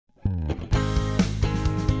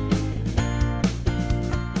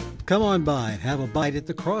Come on by and have a bite at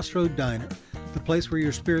the Crossroad Diner, the place where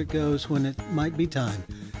your spirit goes when it might be time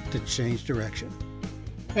to change direction.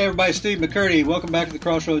 Hey everybody, Steve McCurdy. Welcome back to the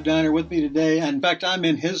Crossroad Diner. With me today, in fact, I'm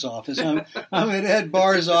in his office. I'm in Ed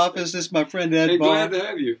Barr's office. This is my friend Ed Barr. Glad to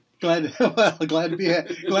have you. Glad to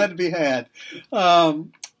be had.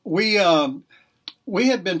 We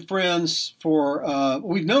have been friends for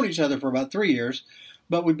we've known each other for about 3 years,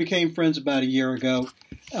 but we became friends about a year ago.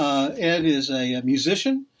 Ed is a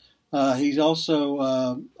musician. He's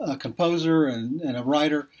also a composer and a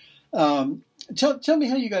writer. Tell me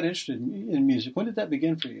how you got interested in music. When did that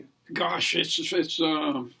begin for you? Gosh, it's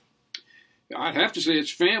I'd have to say it's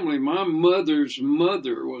family. My mother's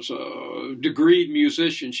mother was a degreed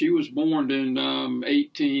musician. She was born in around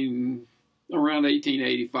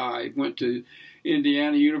 1885. Went to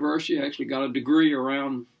Indiana University. Actually got a degree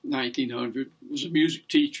around 1900. Was a music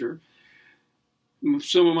teacher.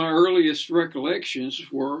 Some of my earliest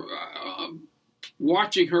recollections were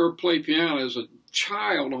watching her play piano as a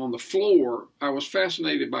child on the floor. I was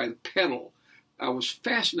fascinated by the pedal. I was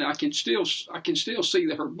fascinated. I can still see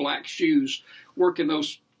her black shoes working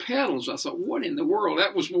those pedals. I thought, what in the world?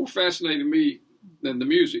 That was more fascinating to me than the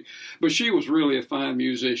music. But she was really a fine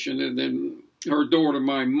musician. And then her daughter,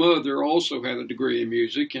 my mother, also had a degree in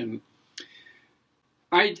music. And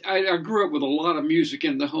I grew up with a lot of music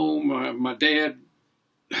in the home. My dad,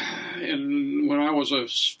 and when I was a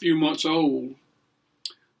few months old,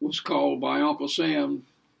 was called by Uncle Sam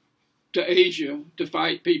to Asia to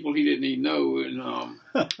fight people he didn't even know. And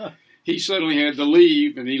he suddenly had to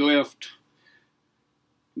leave, and he left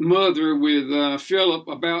Mother with Philip,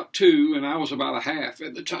 about 2, and I was about a half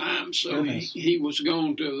at the time. So he was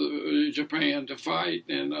going to Japan to fight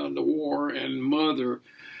in the war, and Mother,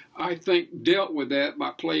 I think, dealt with that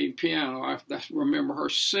by playing piano. I remember her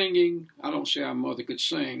singing. I don't see how Mother could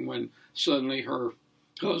sing when suddenly her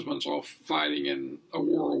husband's off fighting in a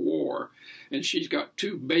world war, and she's got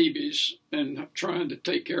 2 babies and trying to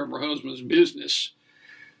take care of her husband's business.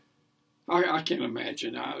 I can't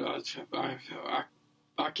imagine. I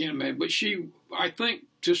can't imagine. But I think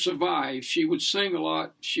to survive, she would sing a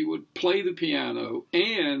lot. She would play the piano,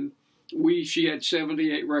 and she had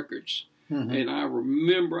 78 records. Mm-hmm. And I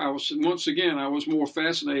remember I was more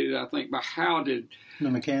fascinated, I think, by how did the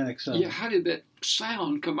mechanics of how did that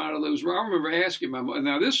sound come out of those? I remember asking my mother.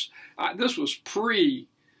 Now this was pre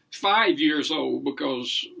 5 years old,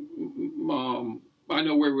 because I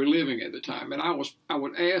know where we were living at the time, and I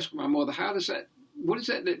would ask my mother, what is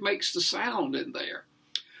that makes the sound in there?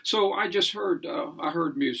 So I just heard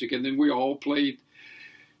music, and then we all played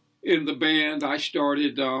in the band. I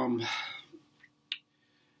started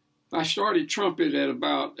trumpet at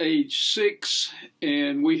about age 6,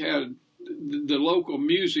 and we had the local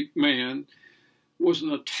music man was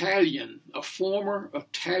an Italian, a former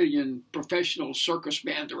Italian professional circus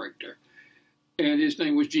band director, and his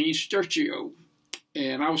name was Gene Sturcio,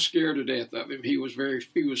 and I was scared to death of him. He was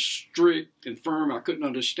strict and firm. I couldn't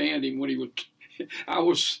understand him when he would. I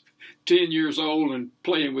was 10 years old and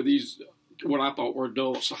playing with these, what I thought were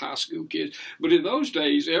adults, high school kids. But in those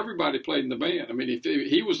days, everybody played in the band. I mean,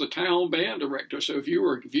 he was the town band director, so if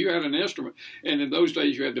you had an instrument, and in those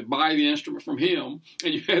days you had to buy the instrument from him,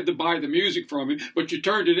 and you had to buy the music from him, but you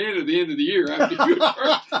turned it in at the end of the year after you had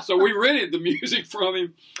heard. So we rented the music from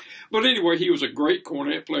him. But anyway, he was a great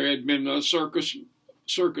cornet player. Had been a circus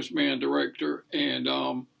band director,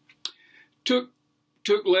 and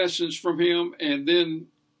took lessons from him, and then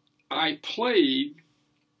I played.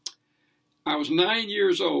 I was 9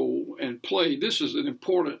 years old and played. This is an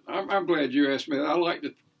important, I'm glad you asked me that. I like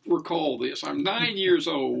to recall this. I'm 9 years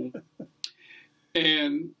old,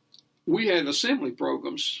 and we had assembly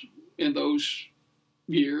programs in those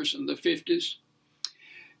years, in the 50s.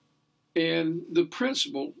 And the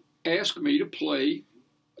principal asked me to play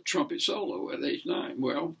a trumpet solo at age 9.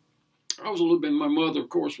 Well, I was a little bit, my mother, of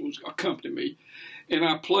course, was accompanying me. And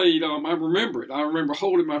I played, I remember it. I remember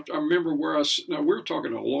holding my, I remember where now we're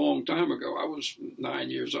talking a long time ago. I was 9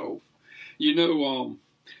 years old. You know,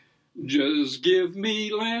 just give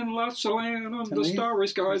me land, lots of land on the starry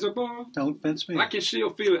skies above. Don't fence me. I can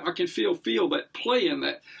still feel it. I can feel that playing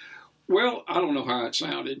that. Well, I don't know how it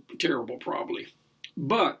sounded. Terrible, probably.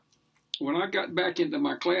 But when I got back into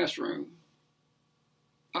my classroom,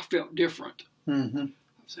 I felt different. Mm-hmm. I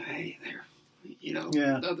said, hey, there, you know,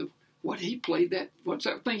 what he played that, what's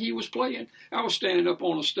that thing he was playing? I was standing up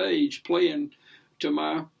on a stage playing to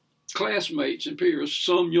my classmates and peers,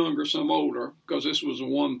 some younger, some older, because this was a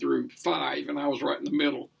 1 through 5, and I was right in the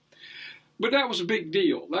middle. But that was a big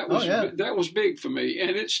deal. That was that was big for me,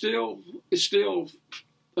 and it still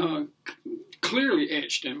clearly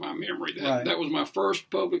etched in my memory. Right. That was my first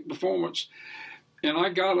public performance, and I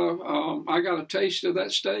got a taste of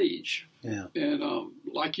that stage. Yeah. And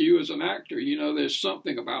like you as an actor, you know, there's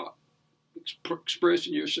something about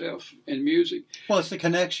expressing yourself in music. Well, it's the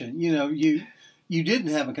connection. You know, you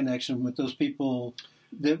didn't have a connection with those people.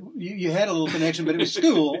 That you had a little connection, but it was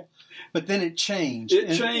school. But then it changed.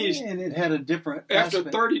 It changed, and it had a different after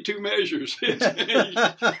aspect. 32 measures. It changed.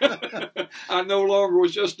 I no longer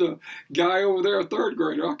was just a guy over there, a third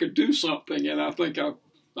grader. I could do something, and I think I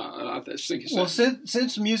think it's well,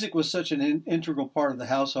 since music was such an integral part of the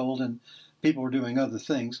household, and people were doing other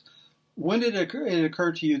things. When did it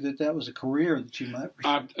occur to you that that was a career that you might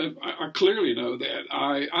pursue? I clearly know that.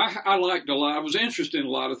 I liked a lot. I was interested in a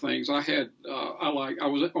lot of things. I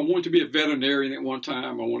wanted to be a veterinarian at one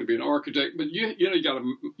time. I wanted to be an architect. But you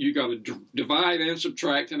got to divide and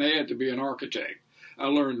subtract and add to be an architect. I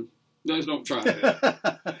learned those don't try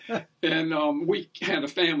that. And we had a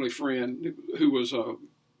family friend who was a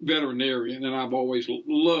veterinarian, and I've always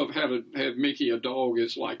loved had Mickey, a dog,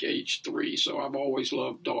 is like age 3, so I've always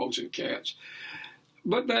loved dogs and cats.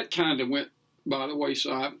 But that kind of went by the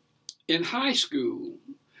wayside. In high school,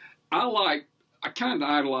 I kind of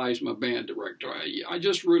idolized my band director. I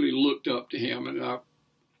just really looked up to him, and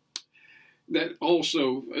that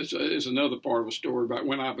also is another part of a story about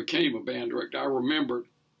when I became a band director. I remembered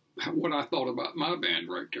what I thought about my band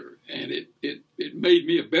director, and it made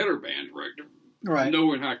me a better band director. Right.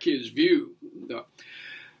 Knowing how kids view.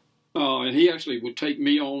 And he actually would take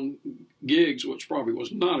me on gigs, which probably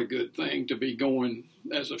was not a good thing to be going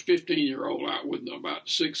as a 15-year-old out with about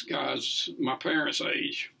 6 guys my parents'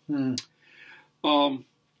 age. But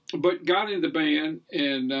got in the band,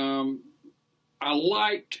 and I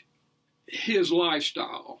liked his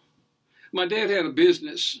lifestyle. My dad had a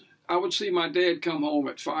business. I would see my dad come home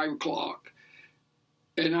at 5 o'clock.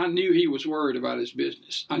 And I knew he was worried about his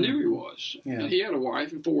business. I knew he was. Yeah. And he had a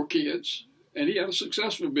wife and 4 kids. And he had a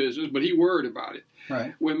successful business, but he worried about it.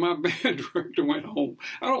 Right. When my band director went home,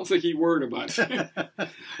 I don't think he worried about it.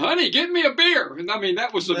 Honey, get me a beer. And I mean,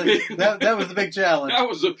 that was the big... that was the big challenge.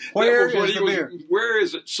 Where is the beer? Where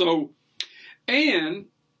is it? So, and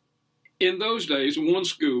in those days, one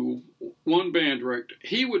school, one band director,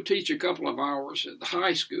 he would teach a couple of hours at the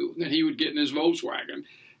high school. Then he would get in his Volkswagen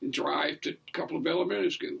and drive to a couple of elementary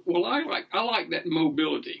schools. Well, I like that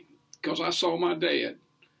mobility because I saw my dad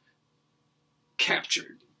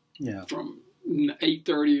captured from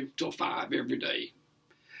 8:30 till 5 every day.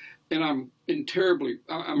 And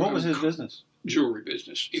what was his business? Jewelry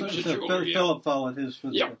business. He was a jeweler. Philip followed his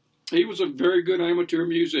footsteps. Yeah. He was a very good amateur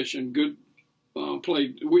musician, good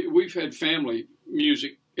played. We've had family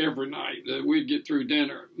music every night. We'd get through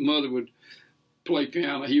dinner. Mother would play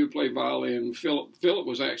piano, he would play violin. Philip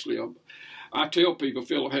was actually I tell people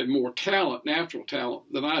Philip had more talent, natural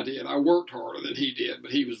talent, than I did. I worked harder than he did,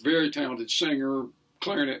 but he was a very talented singer,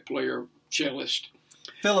 clarinet player, cellist.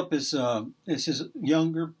 Philip is his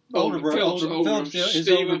older brother. Philip's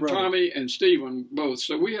Stephen, Tommy, and Stephen both.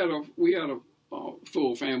 So we had a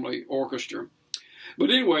full family orchestra. But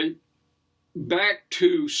anyway, back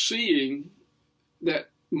to seeing that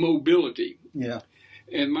mobility. Yeah.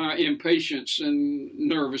 And my impatience and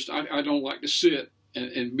nervous, I don't like to sit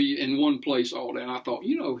and be in one place all day. And I thought,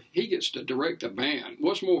 he gets to direct a band.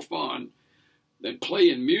 What's more fun than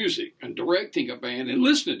playing music and directing a band and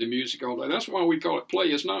listening to music all day? That's why we call it play.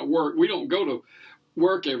 It's not work. We don't go to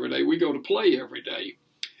work every day. We go to play every day.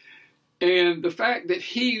 And the fact that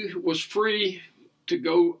he was free to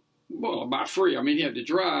go, well, by free, I mean he had to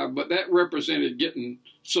drive, but that represented getting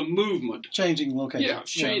some movement. Changing locations. Yeah,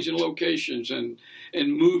 changing locations and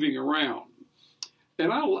moving around.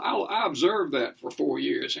 And I observed that for 4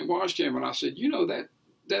 years and watched him, and I said,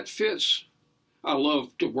 that fits. I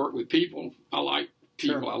love to work with people. I like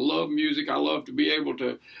people. Sure. I love music. I love to be able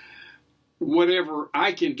to, whatever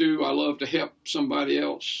I can do, I love to help somebody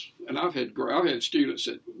else. And I've had students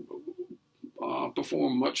that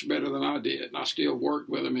perform much better than I did, and I still worked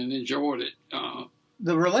with them and enjoyed it.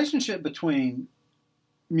 The relationship between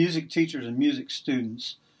music teachers and music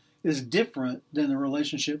students is different than the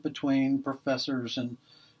relationship between professors and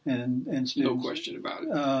students. No question about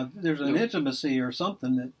it. There's an intimacy or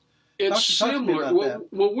something that. It's similar.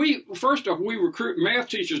 Well, first off, we recruit. Math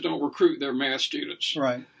teachers don't recruit their math students.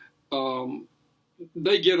 Right.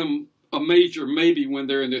 They get them a major maybe when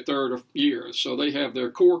they're in their 3rd year. So they have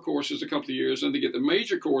their core courses a couple of years, and they get the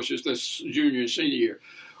major courses that's junior and senior year.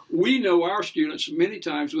 We know our students many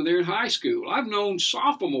times when they're in high school. I've known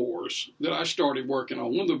sophomores that I started working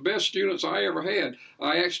on. One of the best students I ever had,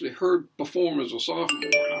 I actually heard perform as a sophomore,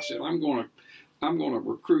 and I said, I'm going to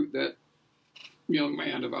recruit that young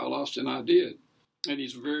man of I lost and I did. And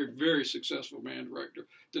he's a very, very successful band director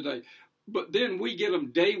today. But then we get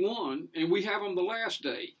them day one, and we have them the last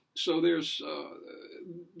day. So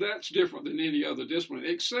that's different than any other discipline,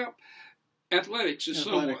 except athletics is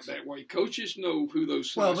somewhat that way. Coaches know who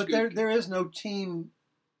those. Well, but there is no team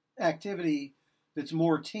activity that's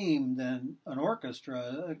more team than an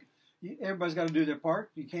orchestra. Everybody's got to do their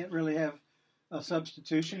part. You can't really have a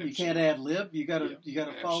substitution. Absolutely. You can't ad lib. You got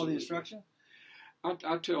to follow the instruction.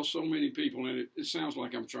 I tell so many people, and it sounds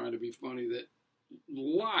like I'm trying to be funny, that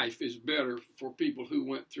life is better for people who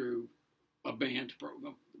went through a band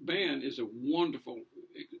program. Band is a wonderful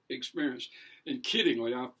experience. And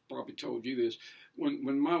kiddingly, I've probably told you this,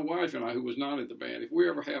 when my wife and I, who was not in the band, if we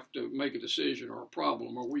ever have to make a decision or a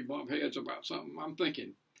problem or we bump heads about something, I'm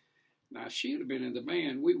thinking, now, if she'd have been in the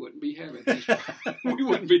band, we wouldn't be having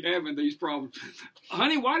these problems.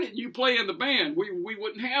 Honey, why didn't you play in the band? We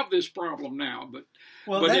wouldn't have this problem now.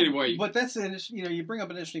 But anyway. But that's you bring up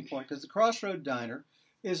an interesting point, because the Crossroad Diner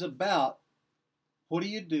is about what do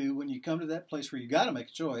you do when you come to that place where you got to make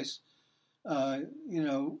a choice.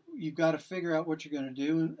 You've got to figure out what you're going to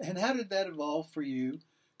do, and how did that evolve for you?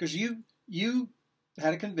 Because you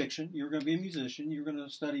had a conviction. You were going to be a musician. You were going to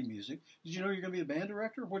study music. Did you know you were going to be a band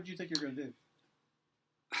director? What did you think you were going to do?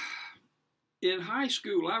 In high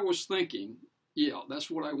school, I was thinking, yeah, that's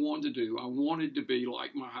what I wanted to do. I wanted to be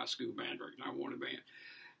like my high school band director. I wanted a band.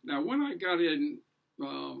 Now, when I got in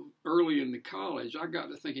early in the college, I got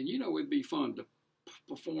to thinking, it'd be fun to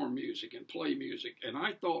perform music and play music. And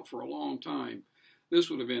I thought for a long time, this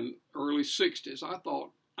would have been early 60s, I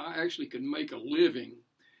thought I actually could make a living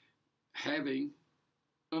having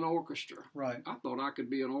an orchestra. Right. I thought I could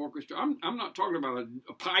be an orchestra. I'm not talking about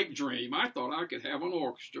a pipe dream. I thought I could have an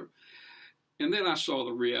orchestra. And then I saw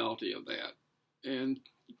the reality of that. And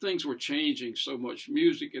things were changing so much.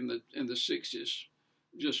 Music in the 60s,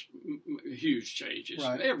 just huge changes.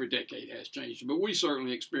 Right. Every decade has changed, but we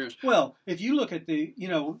certainly experienced. Well, if you look at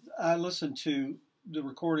I listened to the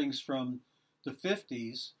recordings from the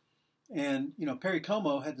 50s, and, Perry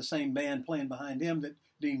Como had the same band playing behind him that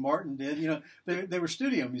Dean Martin did. They were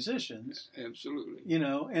studio musicians. Absolutely.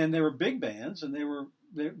 And they were big bands, and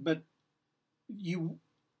but you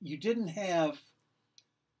didn't have.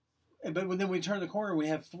 But then we turn the corner, we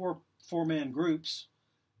have four-man groups,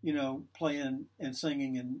 playing and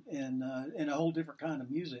singing and a whole different kind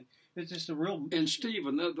of music. It's just a real. And Steve,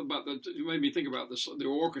 you made me think about the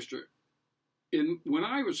orchestra. When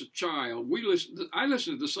I was a child, I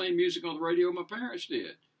listened to the same music on the radio my parents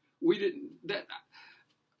did. We didn't that.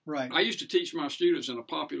 Right. I used to teach my students in a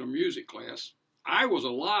popular music class. I was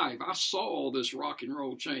alive. I saw all this rock and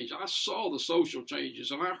roll change. I saw the social changes,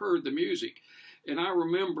 and I heard the music. And I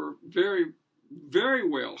remember very, very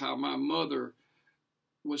well how my mother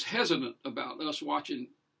was hesitant about us watching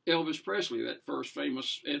Elvis Presley, that first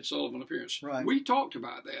famous Ed Sullivan appearance. Right. We talked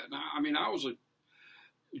about that. Now, I was a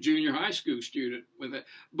junior high school student with that.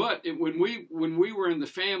 But when we were in the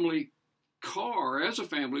family car as a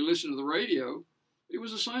family listening to the radio, it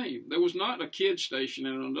was the same. There was not a kid station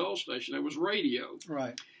and an adult station. There was radio.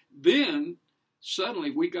 Right. Then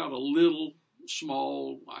suddenly we got a little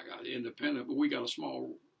small, I got independent, but we got a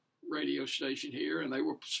small radio station here, and they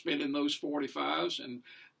were spinning those 45s and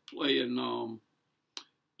playing,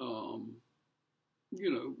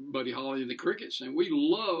 Buddy Holly and the Crickets, and we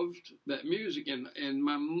loved that music. And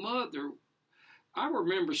my mother, I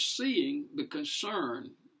remember seeing the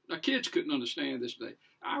concern. Now, kids couldn't understand this day.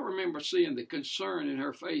 I remember seeing the concern in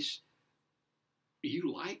her face.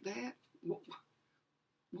 You like that?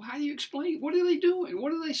 How do you explain? What are they doing?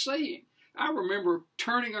 What are they saying? I remember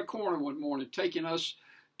turning a corner one morning, taking us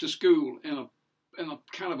to school, and a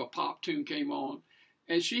kind of a pop tune came on,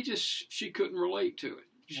 and she couldn't relate to it.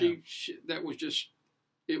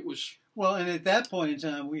 It was. Well, and at that point in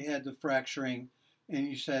time, we had the fracturing, and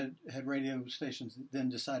you had radio stations that then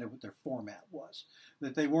decided what their format was.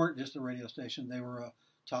 That they weren't just a radio station; they were a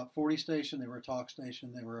top 40 station, they were a talk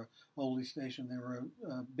station, they were a oldie station, they were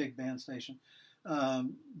a big band station.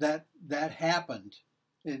 That happened.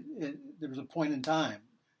 There was a point in time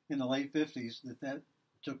in the late 50s that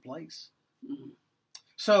took place. Mm-hmm.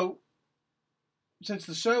 So, since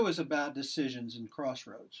the show is about decisions and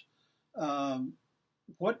crossroads,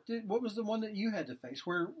 what was the one that you had to face?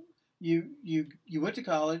 Where you went to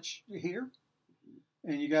college here,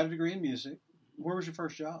 and you got a degree in music. Where was your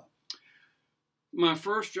first job? My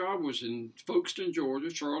first job was in Folkestone,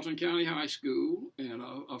 Georgia, Charlton County High School, and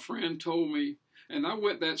a friend told me, and I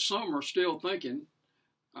went that summer still thinking.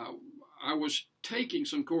 I was taking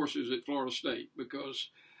some courses at Florida State because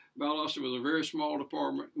Valdosta was a very small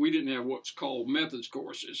department. We didn't have what's called methods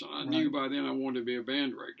courses. I knew by then I wanted to be a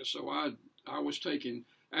band director, so I was taking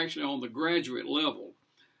actually on the graduate level,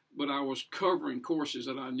 but I was covering courses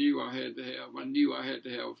that I knew I had to have. I knew I had to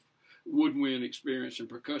have woodwind experience and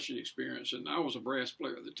percussion experience, and I was a brass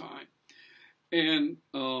player at the time. And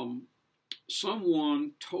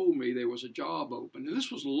someone told me there was a job open, and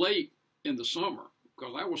this was late in the summer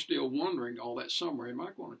because I was still wondering all that summer,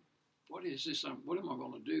 what is this? What am I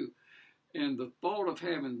going to do? And the thought of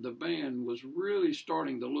having the band was really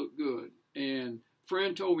starting to look good. And a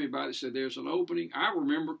friend told me about it, said there's an opening. I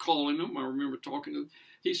remember calling him. I remember talking to him.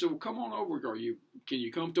 He said, well, come on over. Can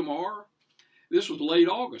you come tomorrow? This was late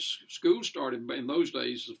August. School started in those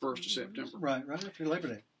days, the 1st of September. Right after Labor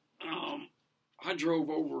Day. I drove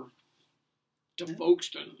over to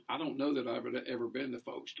Folkestone. I don't know that I've ever been to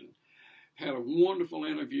Folkestone. Had a wonderful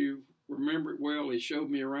interview. Remember it well. He showed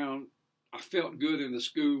me around. I felt good in the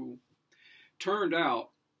school. Turned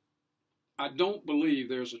out, I don't believe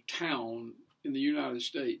there's a town in the United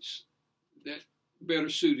States that better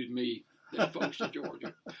suited me than Folkestone,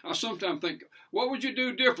 Georgia. I sometimes think, what would you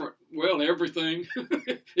do different? Well, everything.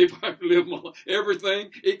 If I live my life,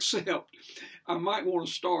 everything except I might want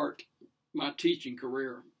to start my teaching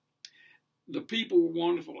career. The people were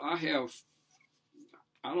wonderful. I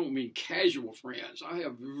don't mean casual friends. I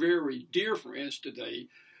have very dear friends today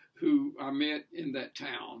who I met in that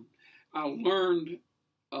town. I learned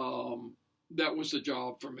that was the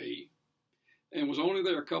job for me, and was only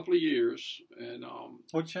there a couple of years. And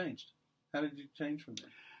what changed? How did you change from there?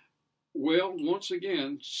 Well, once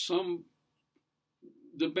again,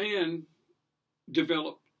 the band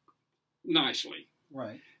developed nicely.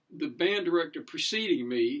 Right. The band director preceding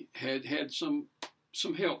me had some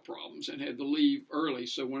health problems and had to leave early.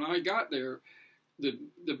 So when I got there,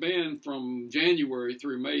 the band from January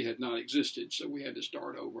through May had not existed, so we had to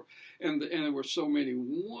start over. And there were so many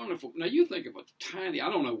wonderful. Now you think of a tiny. I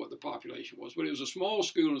don't know what the population was, but it was a small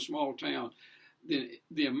school in a small town.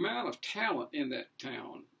 The amount of talent in that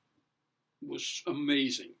town was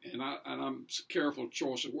amazing, and I'm careful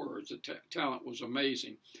choice of words. The talent was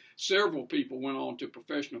amazing. Several people went on to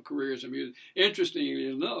professional careers in music. Interestingly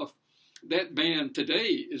enough, that band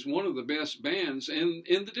today is one of the best bands in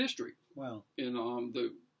the district. Wow! And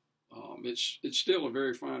it's still a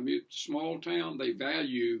very fine small town. They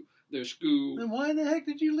value their school. Then why in the heck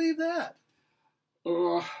did you leave that?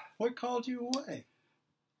 What called you away?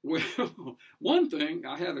 Well, one thing,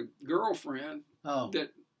 I had a girlfriend that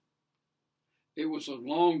it was a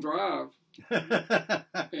long drive,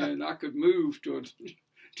 and I could move to a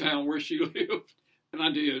town where she lived, and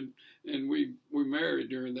I did, and we married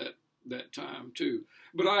during that time too.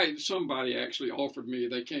 But somebody actually offered me.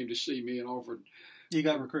 They came to see me and offered. You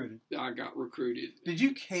got recruited. I got recruited. Did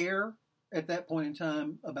you care at that point in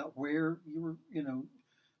time about where you were?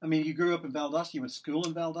 I mean, you grew up in Valdosta. You went to school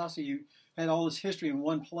in Valdosta. You had all this history in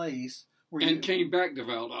one place. Came back to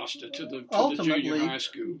Valdosta to the junior high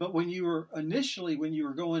school. But when you were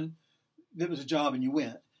going, there was a job and you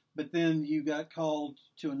went. But then you got called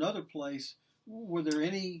to another place. Were there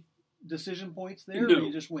any decision points there, no, or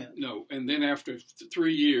you just went? No. And then after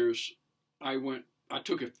 3 years, I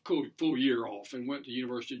took a full year off and went to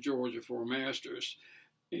University of Georgia for a master's.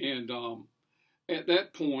 And at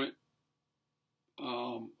that point,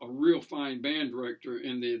 a real fine band director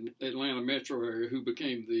in the Atlanta metro area who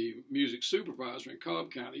became the music supervisor in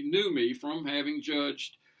Cobb County knew me from having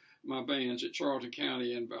judged my bands at Charlton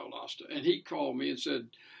County and Valdosta. And he called me and said,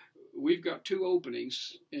 we've got 2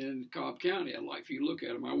 openings in Cobb County. I'd like for you to look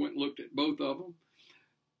at them. I went and looked at both of them.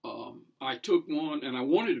 I took one, and I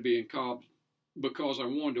wanted to be in Cobb because I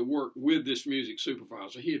wanted to work with this music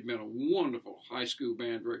supervisor. He had been a wonderful high school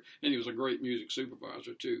band director, and he was a great music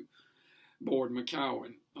supervisor too. Board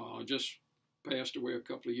McCowan just passed away a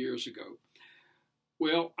couple of years ago.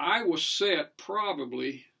 Well, I was set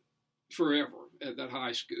probably forever at that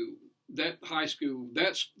high school.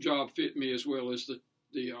 That job fit me as well as the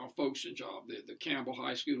Folkestone job, the Campbell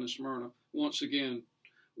High School in Smyrna. Once again,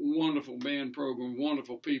 wonderful band program,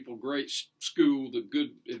 wonderful people, great school, the good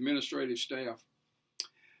administrative staff.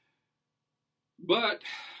 But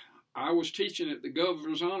I was teaching at the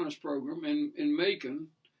Governor's Honors Program in Macon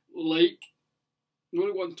late. Well,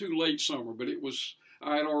 it wasn't too late summer, but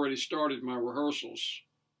I had already started my rehearsals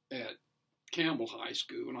at Campbell High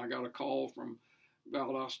School, and I got a call from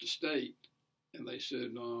Valdosta State, and they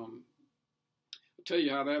said, I'll tell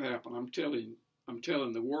you how that happened. I'm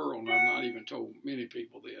telling the world, and I've not even told many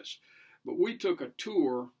people this, but we took a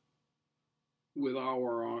tour with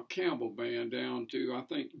our Campbell band down to, I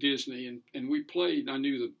think, Disney, and we played. I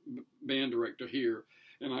knew the band director here,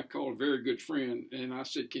 and I called a very good friend, and I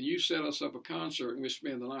said, can you set us up a concert and we'll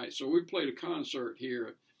spend the night? So we played a concert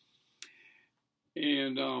here,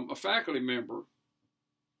 and a faculty member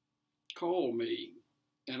called me,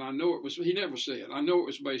 and I know it was, he never said, I know it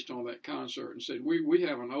was based on that concert, and said, we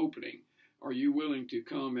have an opening. Are you willing to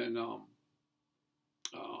come and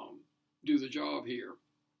do the job here?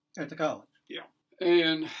 At the college? Yeah.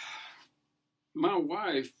 And my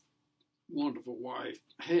wife, wonderful wife,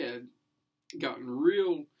 had gotten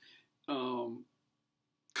real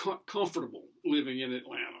comfortable living in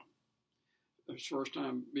Atlanta. It was first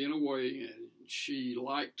time being away, and she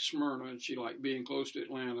liked Smyrna, and she liked being close to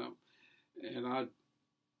Atlanta. And I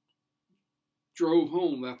drove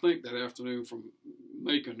home, I think, that afternoon from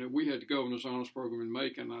Macon. We had the Governor's Honors Program in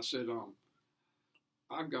Macon. I said,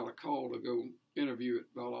 I've got a call to go interview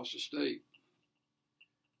at Valdosta State.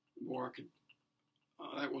 Boy, I could.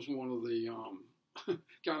 That was one of the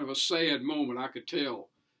kind of a sad moment. I could tell.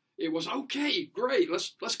 It was okay, great.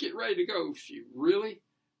 Let's get ready to go. You really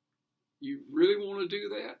want to do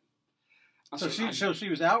that? So she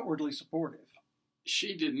was outwardly supportive.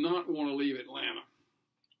 She did not want to leave Atlanta.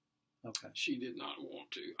 Okay. She did not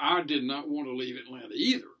want to. I did not want to leave Atlanta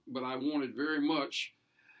either, but I wanted very much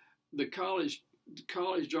the college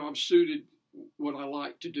job suited what I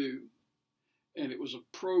liked to do, and it was a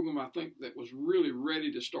program, I think, that was really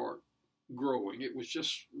ready to start growing. It was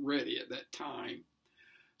just ready at that time.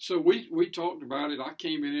 So we talked about it. I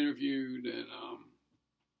came and interviewed, and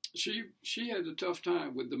she had a tough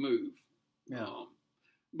time with the move. Yeah.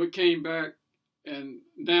 But came back, and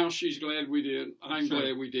now she's glad we did. I'm Sure.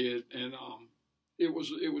 glad we did, and it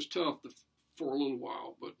was tough for a little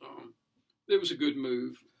while, but it was a good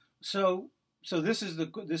move. So this is the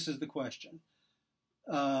question.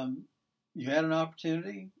 You had an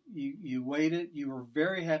opportunity. You waited. You were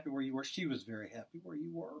very happy where you were. She was very happy where you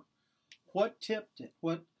were. What tipped it?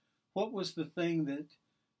 What was the thing that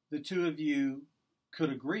the two of you could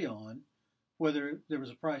agree on, whether there was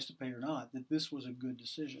a price to pay or not, that this was a good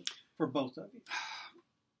decision for both of you?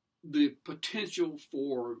 The potential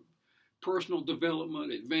for personal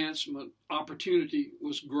development, advancement, opportunity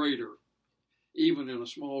was greater, even in a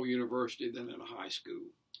small university than in a high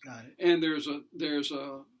school. Got it. And there's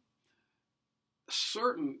a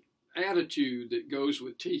certain attitude that goes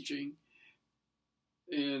with teaching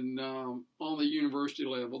and on the university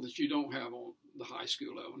level that you don't have on the high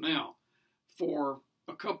school level. Now, for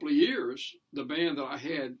a couple of years, the band that I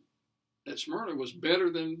had at Smyrna was better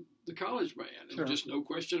than the college band. Sure. Just no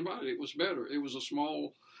question about it. It was better. It was a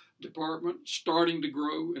small department starting to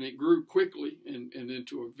grow, and it grew quickly and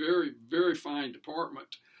into a very, very fine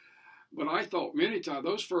department. But I thought many times,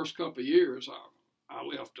 those first couple of years, I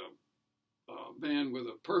left a band with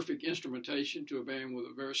a perfect instrumentation to a band with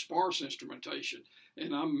a very sparse instrumentation.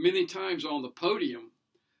 And I'm many times on the podium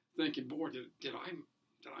thinking, boy, did I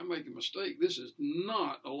make a mistake? This is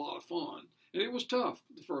not a lot of fun. And it was tough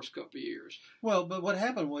the first couple of years. Well, but what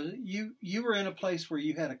happened was you were in a place where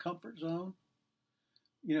you had a comfort zone.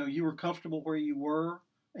 You know, you were comfortable where you were.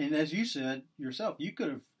 And as you said yourself, you could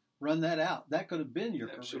have run that out. That could have been your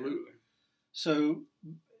career. Absolutely. So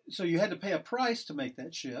you had to pay a price to make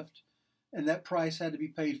that shift, and that price had to be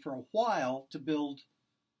paid for a while to build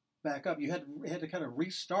back up. You had to kind of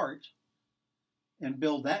restart and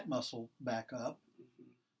build that muscle back up.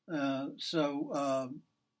 When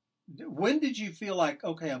did you feel like,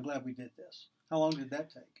 okay, I'm glad we did this? How long did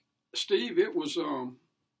that take? Steve, it was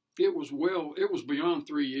beyond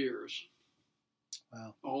 3 years.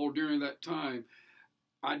 Wow. All during that time.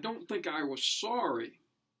 I don't think I was sorry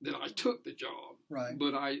that I took the job. Right.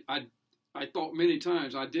 But I thought many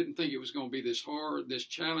times I didn't think it was going to be this hard, this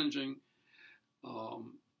challenging.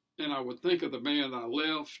 And I would think of the band I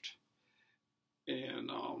left,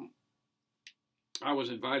 and I was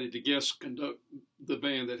invited to guest conduct the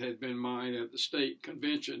band that had been mine at the state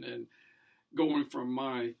convention, and going from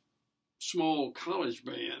my small college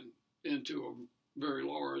band into a very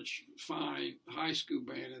large, fine high school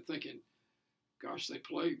band, and thinking, gosh, they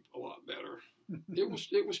played a lot better. It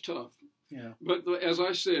was tough. Yeah. But as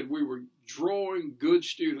I said, we were drawing good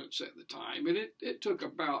students at the time, and it took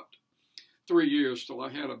about 3 years till I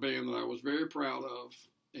had a band that I was very proud of,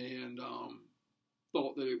 and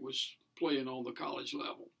thought that it was playing on the college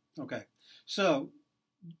level. Okay. So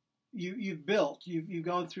you've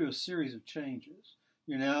gone through a series of changes.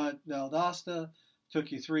 You're now at Valdosta.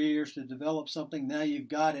 Took you 3 years to develop something. Now you've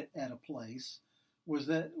got it at a place.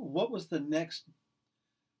 What was the next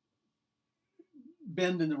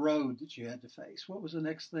bend in the road that you had to face? What was the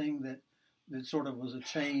next thing that sort of was a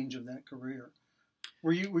change of that career?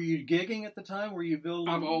 Were you gigging at the time? Were you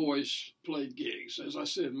building? I've always played gigs. As I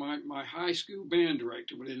said, my high school band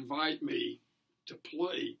director would invite me to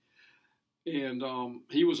play. And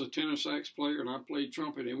he was a tenor sax player, and I played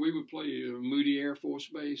trumpet. And we would play Moody Air Force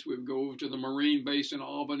Base. We would go over to the Marine Base in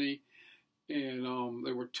Albany. And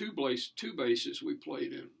there were two bases we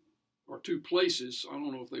played in, or two places. I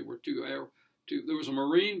don't know if they were two. There was a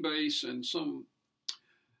Marine base and somewhere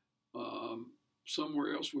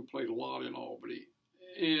else we played a lot in Albany.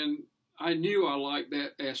 And I knew I liked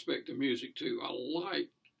that aspect of music too. I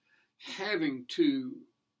liked having to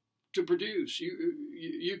produce.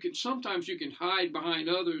 You can sometimes you can hide behind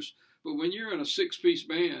others, but when you're in a 6-piece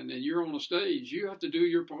band and you're on a stage, you have to do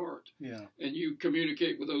your part. Yeah. And you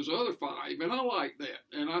communicate with those other 5, and I like that.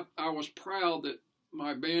 And I was proud that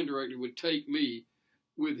my band director would take me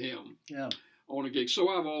with him on a gig. So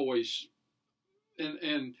I've always,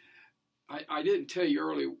 and I didn't tell you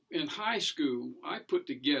earlier, in high school, I put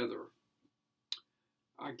together,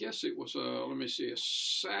 I guess it was a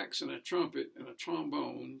sax and a trumpet and a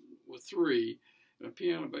trombone with 3, and a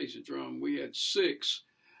piano, bass, and drum. We had 6.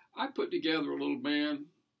 I put together a little band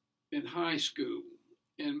in high school,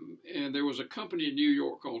 and there was a company in New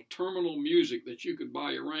York called Terminal Music that you could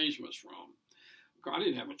buy arrangements from. I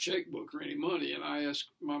didn't have a checkbook or any money, and I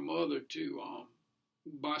asked my mother to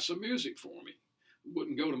buy some music for me.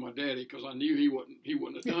 Wouldn't go to my daddy because I knew he wouldn't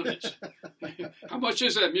have done it. How much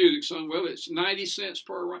is that music, son? Well, it's 90 cents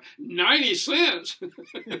per arrangement. 90 cents!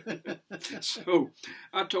 So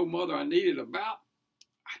I told Mother I needed about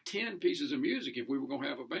 10 pieces of music if we were going to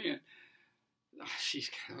have a band.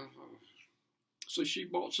 So she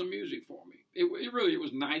bought some music for me. It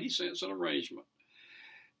was 90 cents an arrangement.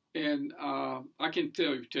 And I can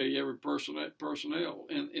tell you every personnel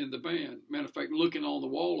in the band. Matter of fact, looking on the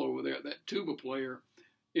wall over there, that tuba player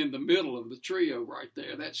in the middle of the trio right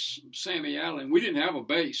there, that's Sammy Allen. We didn't have a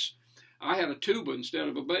bass. I had a tuba instead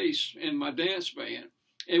of a bass in my dance band.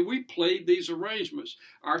 And we played these arrangements.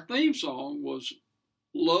 Our theme song was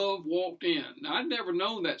Love Walked In. Now, I'd never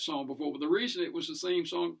known that song before, but the reason it was the theme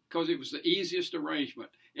song, because it was the easiest arrangement,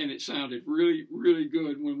 and it sounded really, really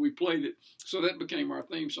good when we played it. So that became our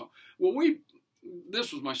theme song. Well,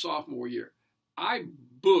 this was my sophomore year. I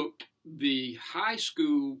booked the high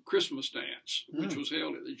school Christmas dance, which was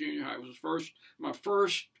held at the junior high. It was my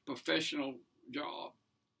first professional job.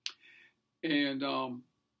 And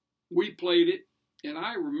we played it, and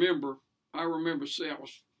I remember saying,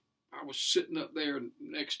 I was sitting up there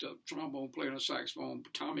next to a trombone player and a saxophone,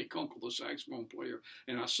 Tommy Kunkel, the saxophone player,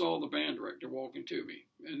 and I saw the band director walking to me,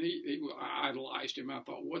 and I idolized him. I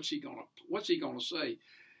thought, what's he gonna say?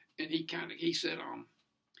 And he said,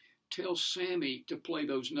 tell Sammy to play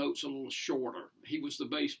those notes a little shorter. He was the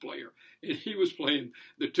bass player, and he was playing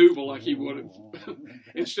the tuba like he would have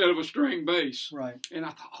instead of a string bass. Right. And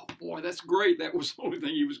I thought, oh boy, that's great. That was the only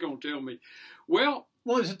thing he was going to tell me. Well, it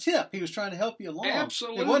was a tip. He was trying to help you along.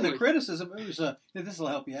 Absolutely. It wasn't a criticism. It was this will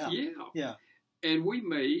help you out. Yeah. Yeah. And we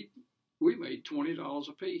made $20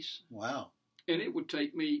 a piece. Wow. And it would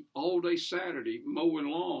take me all day Saturday mowing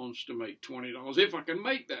lawns to make $20 if I could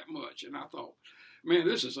make that much. And I thought, man,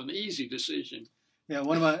 this is an easy decision. Yeah.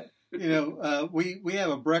 One of my, we have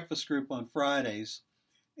a breakfast group on Fridays,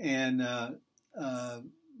 and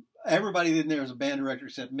everybody in there is a band director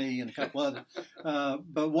except me and a couple others.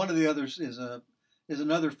 But one of the others is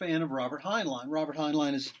another fan of Robert Heinlein. Robert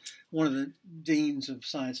Heinlein is one of the deans of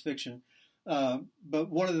science fiction. But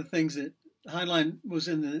one of the things that Heinlein was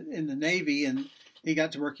in the Navy, and he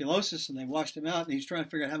got tuberculosis, and they washed him out, and he's trying to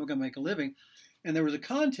figure out how we're going to make a living. And there was a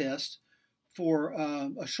contest for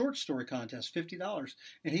a short story contest, $50,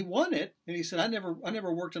 and he won it. And he said, "I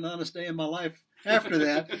never worked an honest day in my life after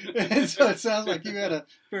that." And so it sounds like you had a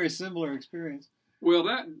very similar experience. Well,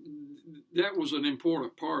 that was an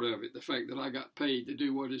important part of it, the fact that I got paid to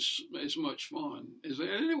do what is as much fun as,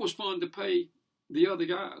 and it was fun to pay the other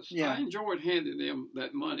guys. Yeah. I enjoyed handing them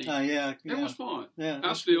that money. Yeah. It was fun. Yeah,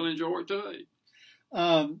 I still enjoy it today.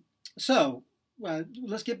 So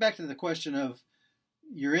let's get back to the question of,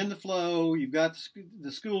 you're in the flow, you've got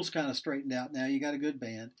the school's kind of straightened out now, you got a good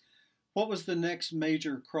band. What was the next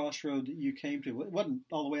major crossroad that you came to? It wasn't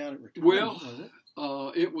all the way out at retirement,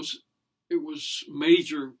 was it? It was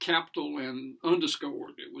major, capital, and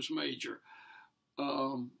underscored. It was major.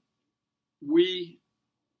 We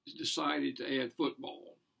decided to add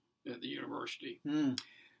football at the university.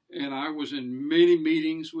 And I was in many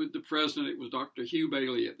meetings with the president. It was Dr. Hugh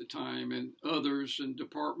Bailey at the time, and others, and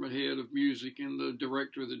department head of music and the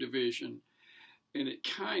director of the division. And it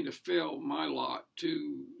kind of fell my lot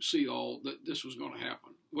to see all that this was going to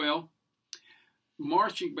happen. Well,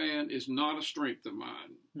 marching band is not a strength of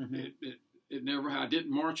mine. I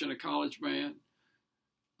didn't march in a college band.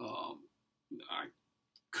 I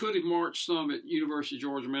could have marched some at University of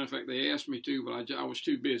Georgia. Matter of fact, they asked me to, but I was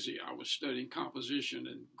too busy. I was studying composition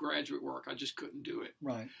and graduate work. I just couldn't do it.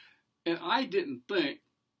 Right. And I didn't think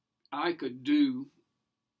I could do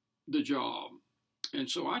the job. And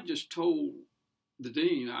so I just told the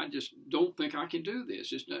dean, I just don't think I can do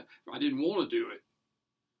this. It's not, I didn't want to do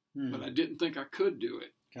it, but I didn't think I could do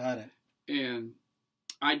it. Got it. And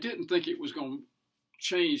I didn't think it was going to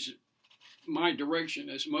change my direction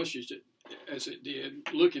as much as it did.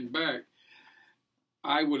 Looking back,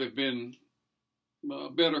 I would have been a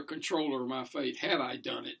better controller of my fate had I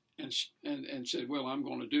done it and said, well, I'm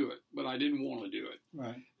going to do it. But I didn't want to do it.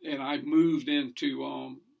 Right. And I moved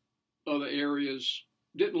into other areas,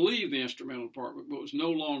 didn't leave the instrumental department, but was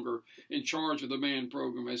no longer in charge of the band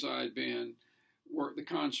program as I had been, worked the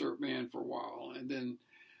concert band for a while. And then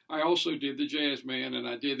I also did the jazz band, and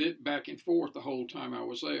I did it back and forth the whole time I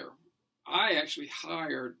was there. I actually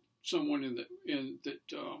hired someone a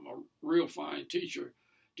real fine teacher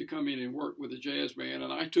to come in and work with the jazz band,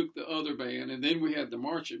 and I took the other band, and then we had the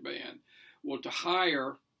marching band. Well, to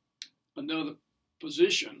hire another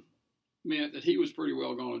position meant that he was pretty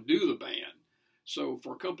well going to do the band. So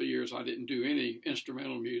for a couple of years, I didn't do any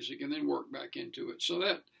instrumental music, and then worked back into it. So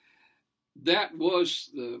that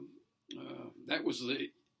was the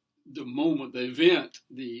moment, the event,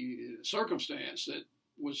 the circumstance that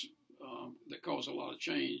was that caused a lot of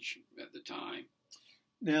change at the time.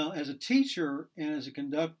 Now, as a teacher and as a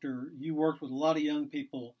conductor, you worked with a lot of young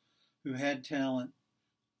people who had talent,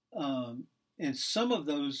 and some of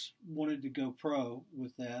those wanted to go pro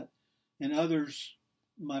with that, and others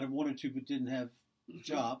might have wanted to but didn't have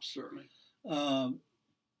jobs. Certainly.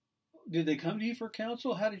 Did they come to you for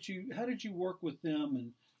counsel? How did you work with them,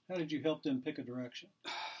 and how did you help them pick a direction?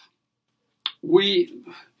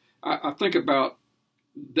 I think about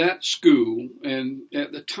that school, and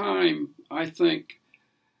at the time, I think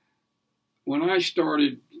when I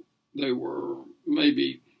started, there were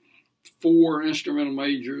maybe 4 instrumental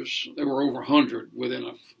majors. There were over 100 within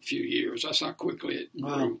a few years. That's how quickly it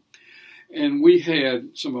grew. Wow. And we had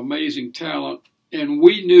some amazing talent, and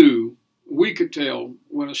we could tell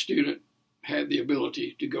when a student had the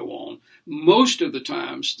ability to go on. Most of the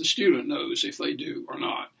times, the student knows if they do or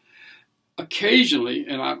not. Occasionally,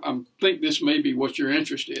 and I think this may be what your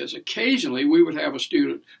interest is, occasionally we would have a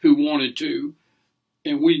student who wanted to,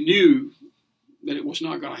 and we knew that it was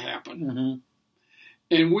not going to happen.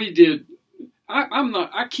 Mm-hmm. And we did,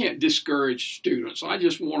 I can't discourage students. I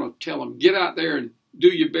just want to tell them, get out there and do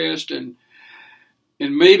your best. And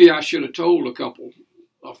maybe I should have told a couple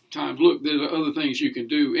of times, look, there are other things you can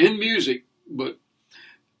do in music, but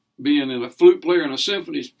being a flute player in a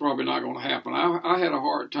symphony is probably not going to happen. I had a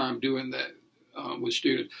hard time doing that with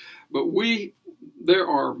students. But there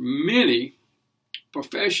are many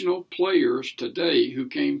professional players today who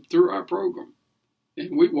came through our program.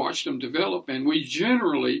 And we watched them develop, and we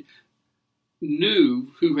generally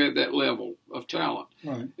knew who had that level of talent.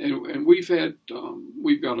 Right. And we've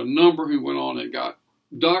got a number who went on and got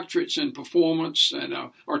doctorates in performance and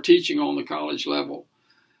are teaching on the college level.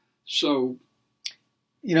 So,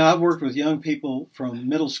 you know, I've worked with young people from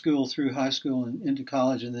middle school through high school and into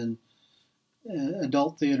college, and then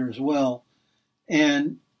adult theater as well.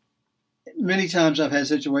 And many times I've had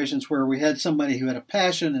situations where we had somebody who had a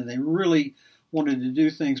passion and they really wanted to do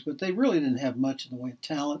things, but they really didn't have much in the way of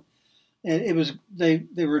talent. And it was they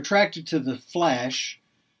were attracted to the flash,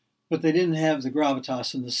 but they didn't have the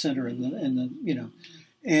gravitas in the center and the you know.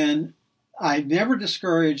 And I never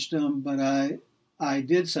discouraged them, but I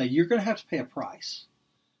did say, you're going to have to pay a price.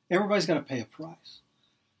 Everybody's got to pay a price.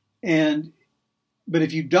 But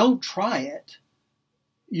if you don't try it,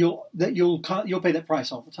 you'll pay that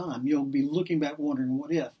price all the time. You'll be looking back wondering,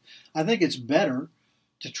 what if? I think it's better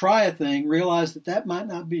to try a thing, realize that might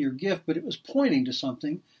not be your gift, but it was pointing to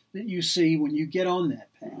something that you see when you get on that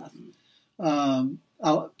path.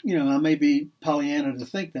 I may be Pollyanna to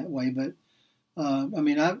think that way, but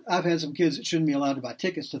I've had some kids that shouldn't be allowed to buy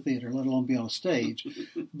tickets to theater, let alone be on a stage,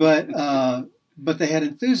 but they had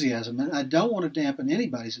enthusiasm, and I don't want to dampen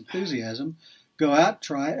anybody's enthusiasm. Go out,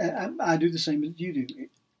 try it. I do the same as you do.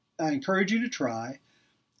 I encourage you to try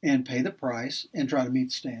and pay the price and try to meet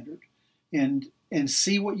the standard, and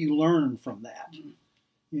see what you learn from that.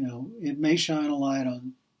 You know, it may shine a light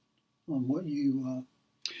on what you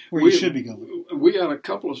where you should be going. We had a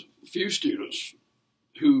few students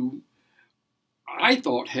who I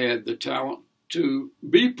thought had the talent to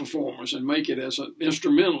be performers and make it as an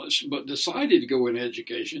instrumentalist, but decided to go in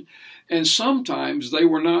education. And sometimes they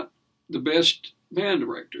were not the best band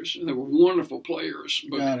directors, and they were wonderful players.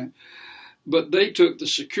 But Got it. but they took the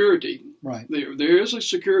security. Right. There is a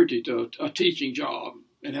security to a teaching job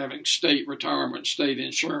and having state retirement, state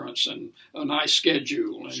insurance, and a nice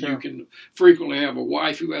schedule. And Sure. you can frequently have a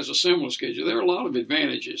wife who has a similar schedule. There are a lot of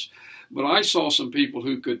advantages. But I saw some people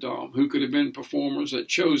who could have been performers that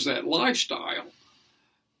chose that lifestyle.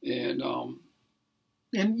 And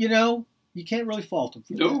you know, you can't really fault them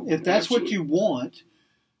for No, that. If that's absolutely. what you want,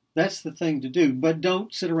 that's the thing to do. But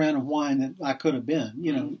don't sit around and whine that I could have been.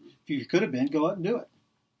 You know, if you could have been, go out and do it.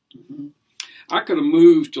 Mm-hmm. I could have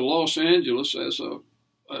moved to Los Angeles as a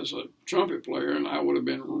trumpet player, and I would have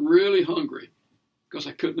been really hungry because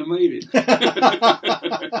I couldn't have made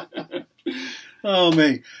it. Oh,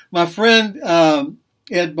 me. My friend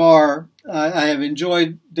Ed Barr, I have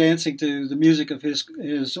enjoyed dancing to the music of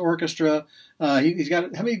his orchestra. He's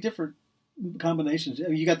got, how many different combinations?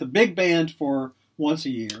 You got the big band for once a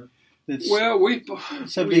year. It's Well,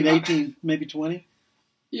 17, 18, maybe 20.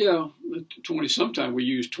 Yeah, 20. Sometimes we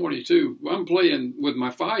use 22. I'm playing with my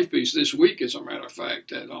 5-piece this week, as a matter of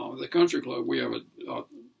fact, at the country club. We have a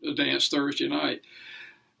dance Thursday night.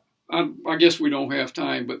 I guess we don't have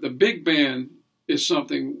time, but the big band is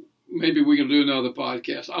something. Maybe we can do another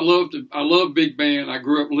podcast. I love big band. I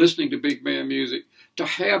grew up listening to big band music. To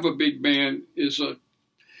have a big band is a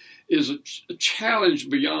challenge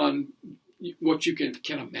beyond what you can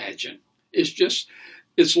imagine. It's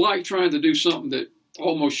like trying to do something that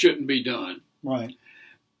almost shouldn't be done. Right.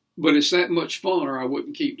 But it's that much fun, or I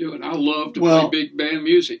wouldn't keep doing it. I love to play big band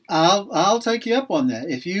music. I'll take you up on that.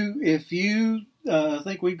 If you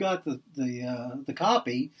think we've got the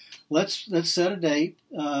copy, let's set a date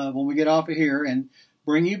when we get off of here and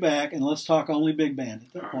bring you back, and let's talk only big band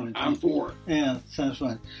at that point in time. I'm for it. Yeah, sounds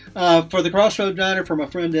fun. For the Crossroads Diner, for my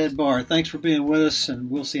friend Ed Barr, thanks for being with us, and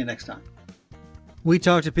we'll see you next time. We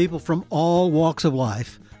talk to people from all walks of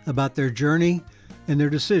life about their journey and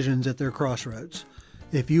their decisions at their crossroads.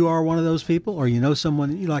 If you are one of those people, or you know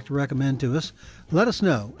someone that you'd like to recommend to us, let us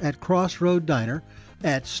know at Crossroad Diner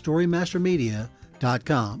at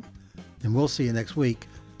StorymasterMedia.com. And we'll see you next week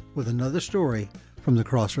with another story from the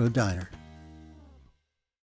Crossroad Diner.